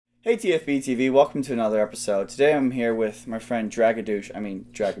Hey TFB TV, welcome to another episode. Today I'm here with my friend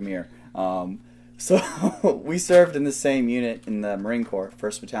Dragomir. So we served in the same unit in the Marine Corps,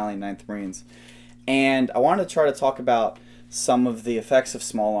 1st Battalion, 9th Marines. And I wanted to try to talk about some of the effects of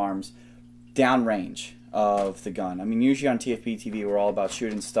small arms downrange of the gun. I mean, usually on TFB TV we're all about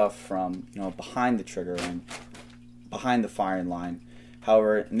shooting stuff from, behind the trigger and behind the firing line.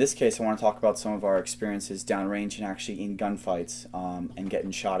 However, in this case, I want to talk about some of our experiences downrange and actually in gunfights and getting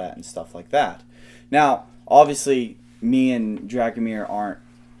shot at and stuff like that. Now, obviously, me and Dragomir aren't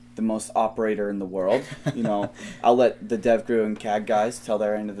the most operator in the world. I'll let the DevGru and CAG guys tell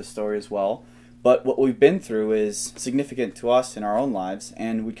their end of the story as well. But what we've been through is significant to us in our own lives,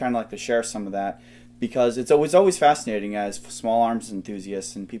 and we'd kind of like to share some of that because it's always fascinating as small arms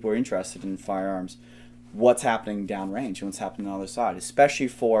enthusiasts and people who are interested in firearms. What's happening downrange and what's happening on the other side, especially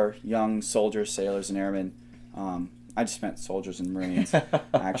for young soldiers, sailors, and airmen. I just meant soldiers and Marines,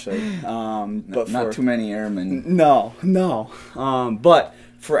 actually. But not too many airmen. No. But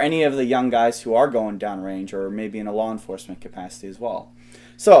for any of the young guys who are going downrange or maybe in a law enforcement capacity as well.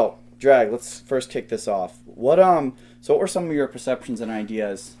 So, Drag, let's first kick this off. So what were some of your perceptions and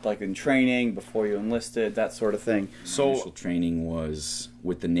ideas, like in training, before you enlisted, that sort of thing? So, initial training was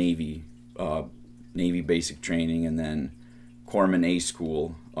with the Navy. Navy basic training, and then Corpsman A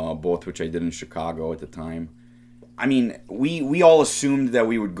school, both which I did in Chicago at the time. I mean, we all assumed that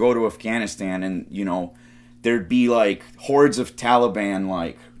we would go to Afghanistan and, there'd be like hordes of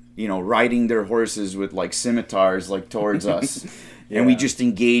Taliban, riding their horses with like scimitars towards us. Yeah. And we just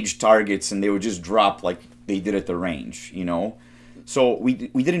engaged targets and they would just drop like they did at the range, So we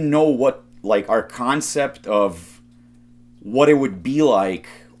didn't know what, our concept of what it would be like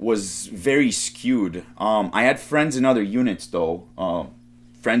was very skewed. I had friends in other units, though.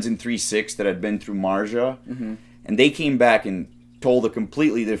 Friends in 3-6 that had been through Marja. Mm-hmm. And they came back and told a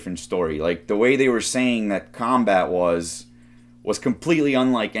completely different story. Like, the way they were saying that combat was completely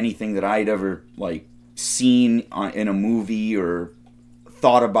unlike anything that I'd ever, seen in a movie or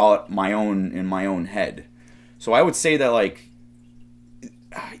thought about in my own head. So I would say that,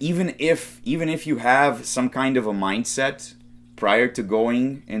 even if you have some kind of a mindset prior to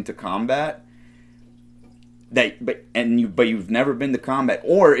going into combat, but you've never been to combat,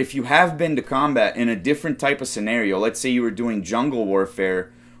 or if you have been to combat in a different type of scenario, let's say you were doing jungle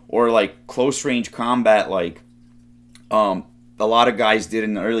warfare or close range combat, a lot of guys did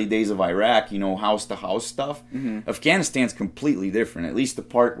in the early days of Iraq, house to house stuff. Mm-hmm. Afghanistan's completely different, at least the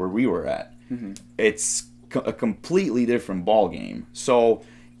part where we were at. Mm-hmm. It's a completely different ball game. So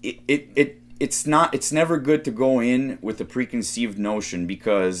it's never good to go in with a preconceived notion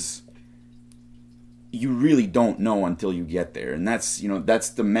because you really don't know until you get there. And that's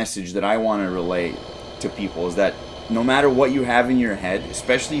the message that I want to relay to people, is that no matter what you have in your head,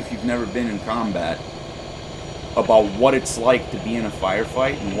 especially if you've never been in combat, about what it's like to be in a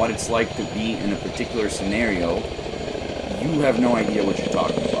firefight and what it's like to be in a particular scenario, you have no idea what you're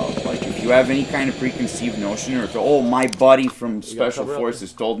talking about. If you have any kind of preconceived notion, or if, my buddy from Special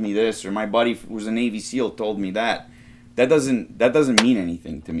Forces told me this, or my buddy who was a Navy SEAL told me that doesn't mean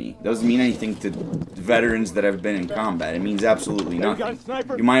anything to me. It doesn't mean anything to veterans that have been in combat. It means absolutely nothing.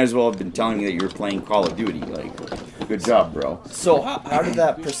 You might as well have been telling me that you were playing Call of Duty. Good job, bro. So how did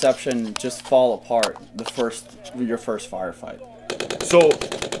that perception just fall apart your first firefight? So,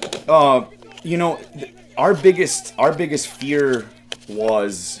 our biggest fear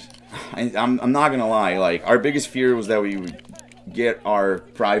was, I'm not gonna lie, our biggest fear was that we would get our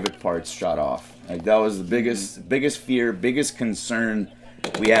private parts shot off. That was the biggest fear, biggest concern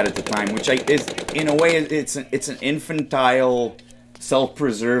we had at the time. Which in a way, it's an infantile,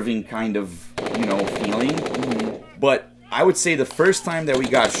 self-preserving kind of feeling. Mm-hmm. But I would say the first time that we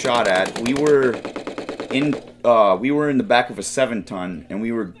got shot at, we were in the back of a 7-ton, and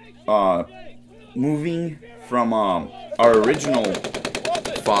we were moving from our original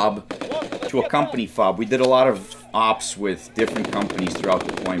fob to a company fob. We did a lot of ops with different companies throughout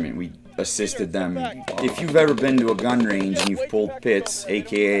deployment. We assisted them. If you've ever been to a gun range and you've pulled pits,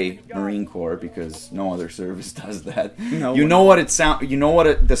 aka Marine Corps, because no other service does that, you know what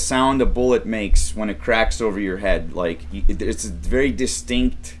the sound a bullet makes when it cracks over your head. It's very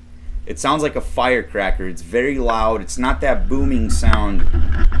distinct. It sounds like a firecracker. It's very loud. It's not that booming sound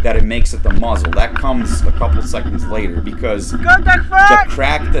that it makes at the muzzle. That comes a couple seconds later, because the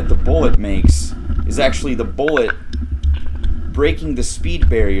crack that the bullet makes is actually the bullet breaking the speed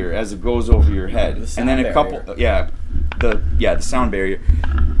barrier as it goes over your head. And then the sound barrier.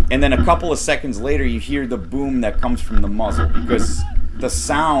 And then a couple of seconds later you hear the boom that comes from the muzzle, because the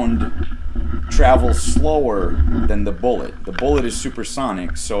sound travels slower than the bullet. The bullet is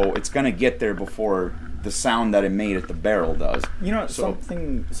supersonic, so it's gonna get there before the sound that it made at the barrel does. You know, so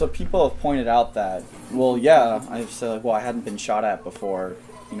people have pointed out that, well, yeah, I've said, like, well, I hadn't been shot at before,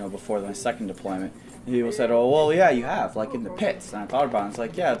 before my second deployment. And people said, oh, well, yeah, you have, like in the pits. And I thought about it, it's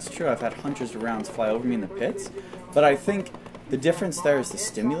like, yeah, it's true, I've had hundreds of rounds fly over me in the pits. But I think the difference there is the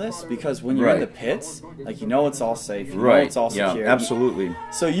stimulus, because when you're in the pits, like, it's all safe, it's all secure. Yeah, absolutely.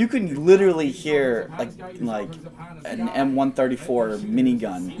 So you can literally hear like an M134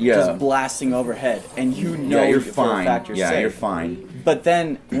 minigun just blasting overhead, and you're fine. For a fact you're safe. You're fine. But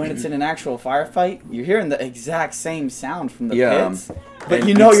then when it's in an actual firefight, you're hearing the exact same sound from the pits. But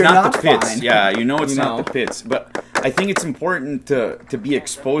you're not the pits. fine. Yeah, it's not the pits. But I think it's important to be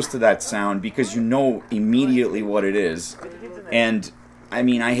exposed to that sound, because you know immediately what it is. And I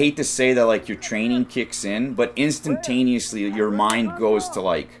mean, I hate to say that, like, your training kicks in, but instantaneously your mind goes to,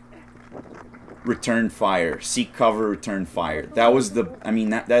 like, return fire, seek cover, return fire. That was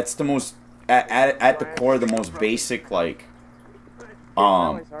that's the most, at the core, the most basic, like,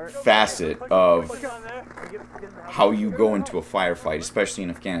 facet of how you go into a firefight, especially in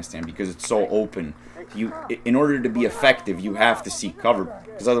Afghanistan, because it's so open. In order to be effective, you have to seek cover,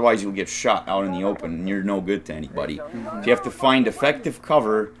 because otherwise you'll get shot out in the open and you're no good to anybody. So you have to find effective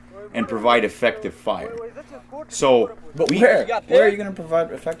cover and provide effective fire. So, but where are you going to provide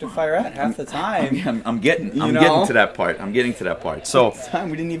effective fire at half the time? I'm getting to that part. I'm getting to that part. So half the time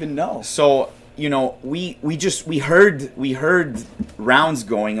we didn't even know. So we heard rounds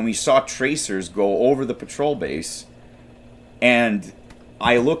going, and we saw tracers go over the patrol base, and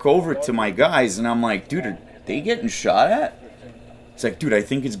I look over to my guys and I'm like, dude, are they getting shot at? It's like, dude, I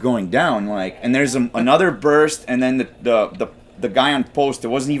think it's going down. Like, and there's another burst, and then the guy on post, it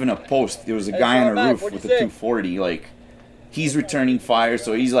wasn't even a post, it was a guy on a roof with a 240, like, he's returning fire,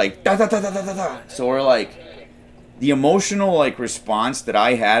 so he's like, da da da da da da da. So we're like, the emotional, like, response that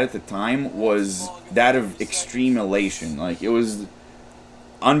I had at the time was that of extreme elation. Like, it was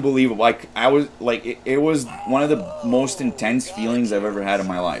unbelievable. Like, I was like, it was one of the most intense feelings I've ever had in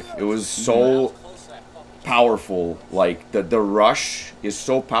my life. It was so powerful. Like, the rush is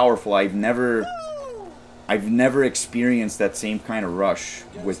so powerful. I've never experienced that same kind of rush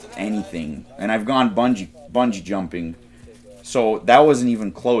with anything. And I've gone bungee jumping, so that wasn't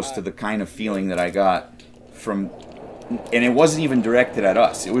even close to the kind of feeling that I got from, and it wasn't even directed at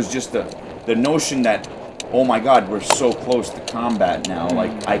us. It was just the notion that, oh my God, we're so close to combat now.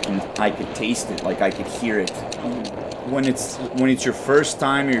 Like, I could taste it. Like, I could hear it. When it's your first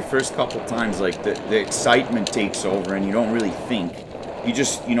time or your first couple times, like, the excitement takes over and you don't really think. You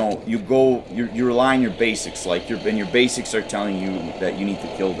just, you rely on your basics. Like, your basics are telling you that you need to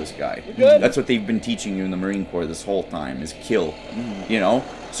kill this guy. That's what they've been teaching you in the Marine Corps this whole time, is kill.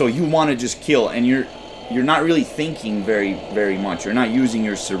 So you want to just kill, and you're not really thinking very, very much. You're not using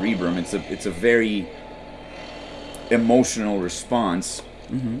your cerebrum. It's a very emotional response.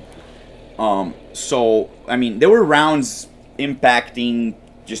 So I mean, there were rounds impacting.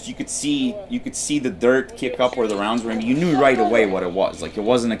 Just you could see the dirt kick up where the rounds were. I mean, you knew right away what it was. Like, it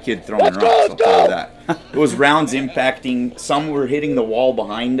wasn't a kid throwing rocks. I'll tell you that. It was rounds impacting. Some were hitting the wall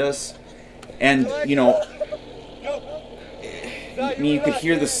behind us, and I mean, you could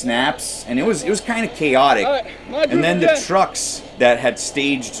hear the snaps, and it was kind of chaotic. And then the trucks that had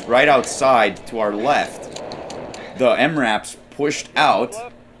staged right outside to our left, the MRAPs pushed out,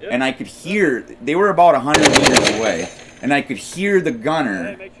 and I could hear, they were about 100 meters away, and I could hear the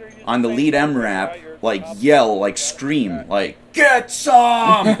gunner on the lead MRAP, like, yell, like, scream, like, get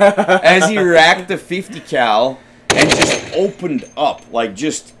some! As he racked the 50 cal and just opened up, like,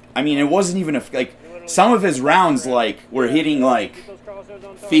 just, I mean, it wasn't even like, some of his rounds, like, were hitting, like,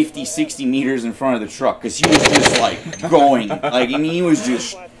 50, 60 meters in front of the truck, because he was just, like, going, like, I mean, he was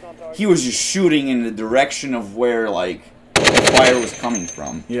just shooting in the direction of where, like, the fire was coming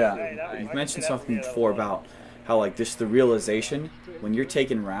from. Yeah, you mentioned something before about how, like, just the realization, when you're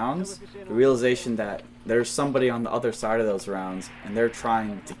taking rounds, the realization that there's somebody on the other side of those rounds, and they're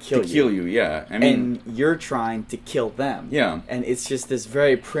trying to kill you. Yeah. I mean, and you're trying to kill them. Yeah. And it's just this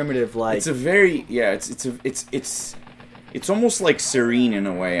very primitive, like... It's a very... Yeah, it's almost, like, serene in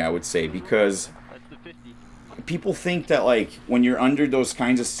a way, I would say, because people think that, like, when you're under those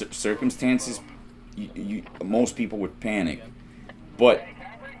kinds of circumstances, most people would panic. But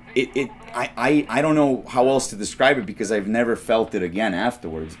I don't know how else to describe it, because I've never felt it again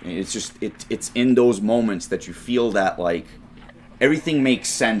afterwards. It's just it's in those moments that you feel that, like, everything makes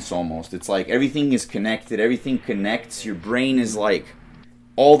sense almost. It's like everything is connected, everything connects. Your brain is like,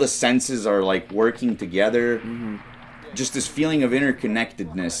 all the senses are, like, working together. Just this feeling of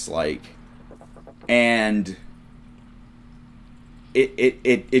interconnectedness, like, and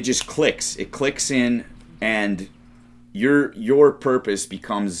it just clicks. It clicks in, and your purpose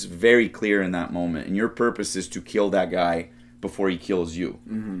becomes very clear in that moment, and your purpose is to kill that guy before he kills you.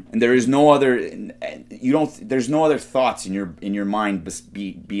 And there is no other there's no other thoughts in your mind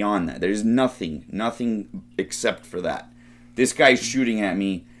beyond that. There's nothing except for that. This guy's shooting at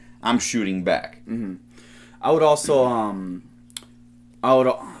me, I'm shooting back. I would also I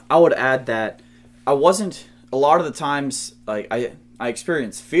would add that I wasn't, a lot of the times, like I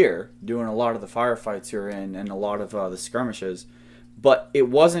experienced fear doing a lot of the firefights you're in and a lot of the skirmishes, but it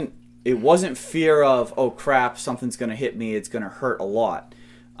wasn't fear of, oh crap, something's going to hit me, it's going to hurt a lot.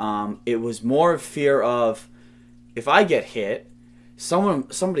 It was more of fear of, if I get hit,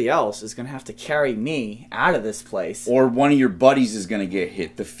 somebody else is going to have to carry me out of this place. Or one of your buddies is going to get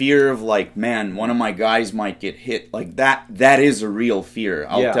hit. The fear of, like, man, one of my guys might get hit. Like, that is a real fear.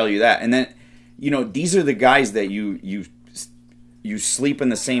 I'll tell you that. And then, these are the guys that you sleep in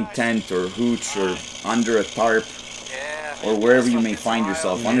the same tent or hooch or under a tarp or wherever you may find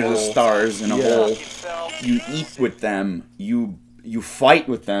yourself, under the stars in a hole. You eat with them. You fight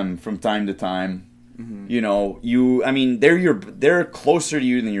with them from time to time. They're closer to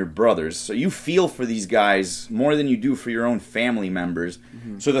you than your brothers. So you feel for these guys more than you do for your own family members.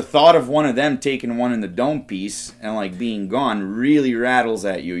 So the thought of one of them taking one in the dome piece and like being gone really rattles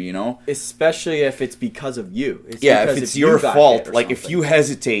at you, Especially if it's because of you. If it's your fault. Like if you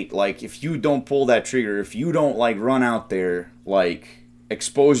hesitate, like if you don't pull that trigger, if you don't like run out there, like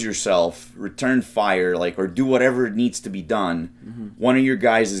expose yourself, return fire, like, or do whatever needs to be done, one of your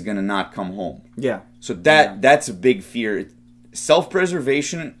guys is gonna not come home. So that's a big fear.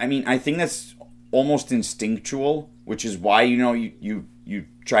 Self-preservation, I think that's almost instinctual, which is why you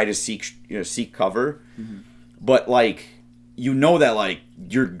try to seek cover. But like that like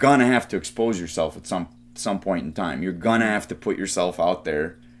you're gonna have to expose yourself at some point in time. You're gonna have to put yourself out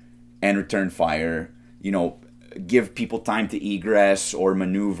there and return fire. Give people time to egress or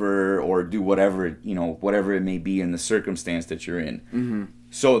maneuver or do whatever it may be in the circumstance that you're in.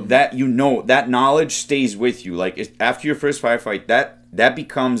 So that that knowledge stays with you. Like after your first firefight, that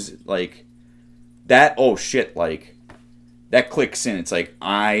becomes like that. Oh shit! Like that clicks in. It's like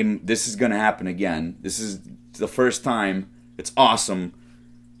this is gonna happen again. This is the first time. It's awesome,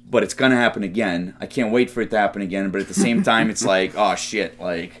 but it's gonna happen again. I can't wait for it to happen again. But at the same time, it's like, oh shit!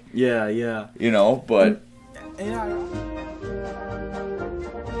 Like yeah. But. Yeah.